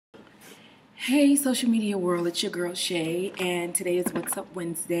Hey social media world, it's your girl Shay, and today is What's Up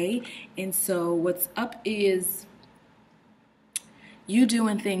Wednesday. And so what's up is you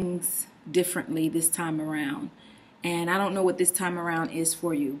doing things differently this time around. And I don't know what this time around is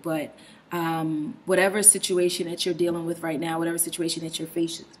for you, but whatever situation that you're dealing with right now, whatever situation that you're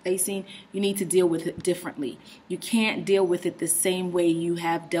facing, you need to deal with it differently. You can't deal with it the same way you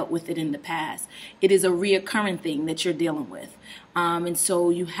have dealt with it in the past. It is a reoccurring thing that you're dealing with. And so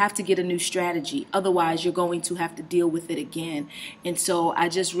you have to get a new strategy. Otherwise, you're going to have to deal with it again. And so I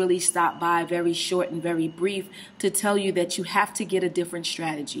just really stopped by, very short and very brief, to tell you that you have to get a different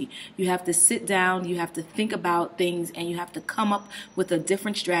strategy. You have to sit down, you have to think about things, and you have to come up with a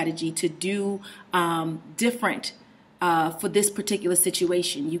different strategy to do different for this particular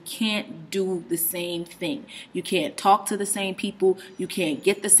situation. You can't do the same thing. You can't talk to the same people. You can't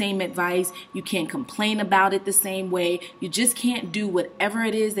get the same advice. You can't complain about it the same way. You just can't do whatever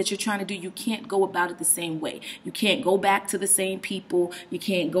it is that you're trying to do. You can't go about it the same way. You can't go back to the same people. You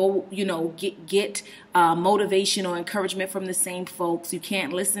can't go, get motivation or encouragement from the same folks. You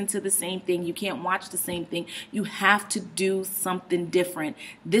can't listen to the same thing. You can't watch the same thing. You have to do something different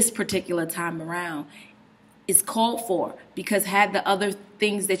this particular time around. Is called for, because had the other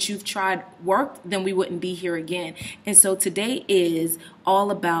things that you've tried worked, then we wouldn't be here again. And so today is all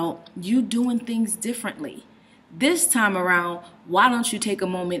about you doing things differently. This time around, why don't you take a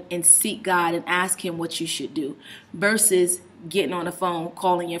moment and seek God and ask Him what you should do, versus getting on the phone,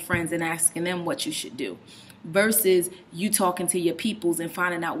 calling your friends and asking them what you should do, versus you talking to your peoples and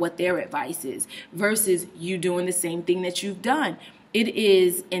finding out what their advice is, versus you doing the same thing that you've done. It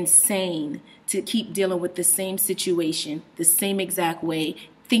is insane to keep dealing with the same situation, the same exact way,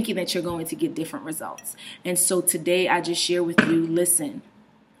 thinking that you're going to get different results. And so today I just share with you, listen,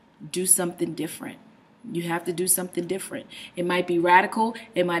 do something different. You have to do something different. It might be radical.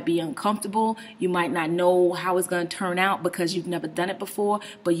 It might be uncomfortable. You might not know how it's going to turn out because you've never done it before,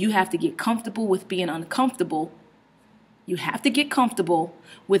 but you have to get comfortable with being uncomfortable. You have to get comfortable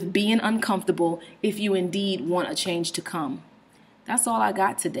with being uncomfortable if you indeed want a change to come. That's all I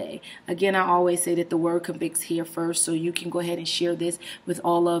got today. Again, I always say that the word convicts here first, so you can go ahead and share this with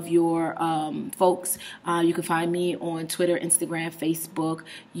all of your folks. You can find me on Twitter, Instagram, Facebook,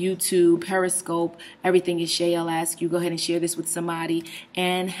 YouTube, Periscope. Everything is Shay Askew. Go ahead and share this with somebody.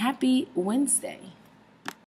 And happy Wednesday.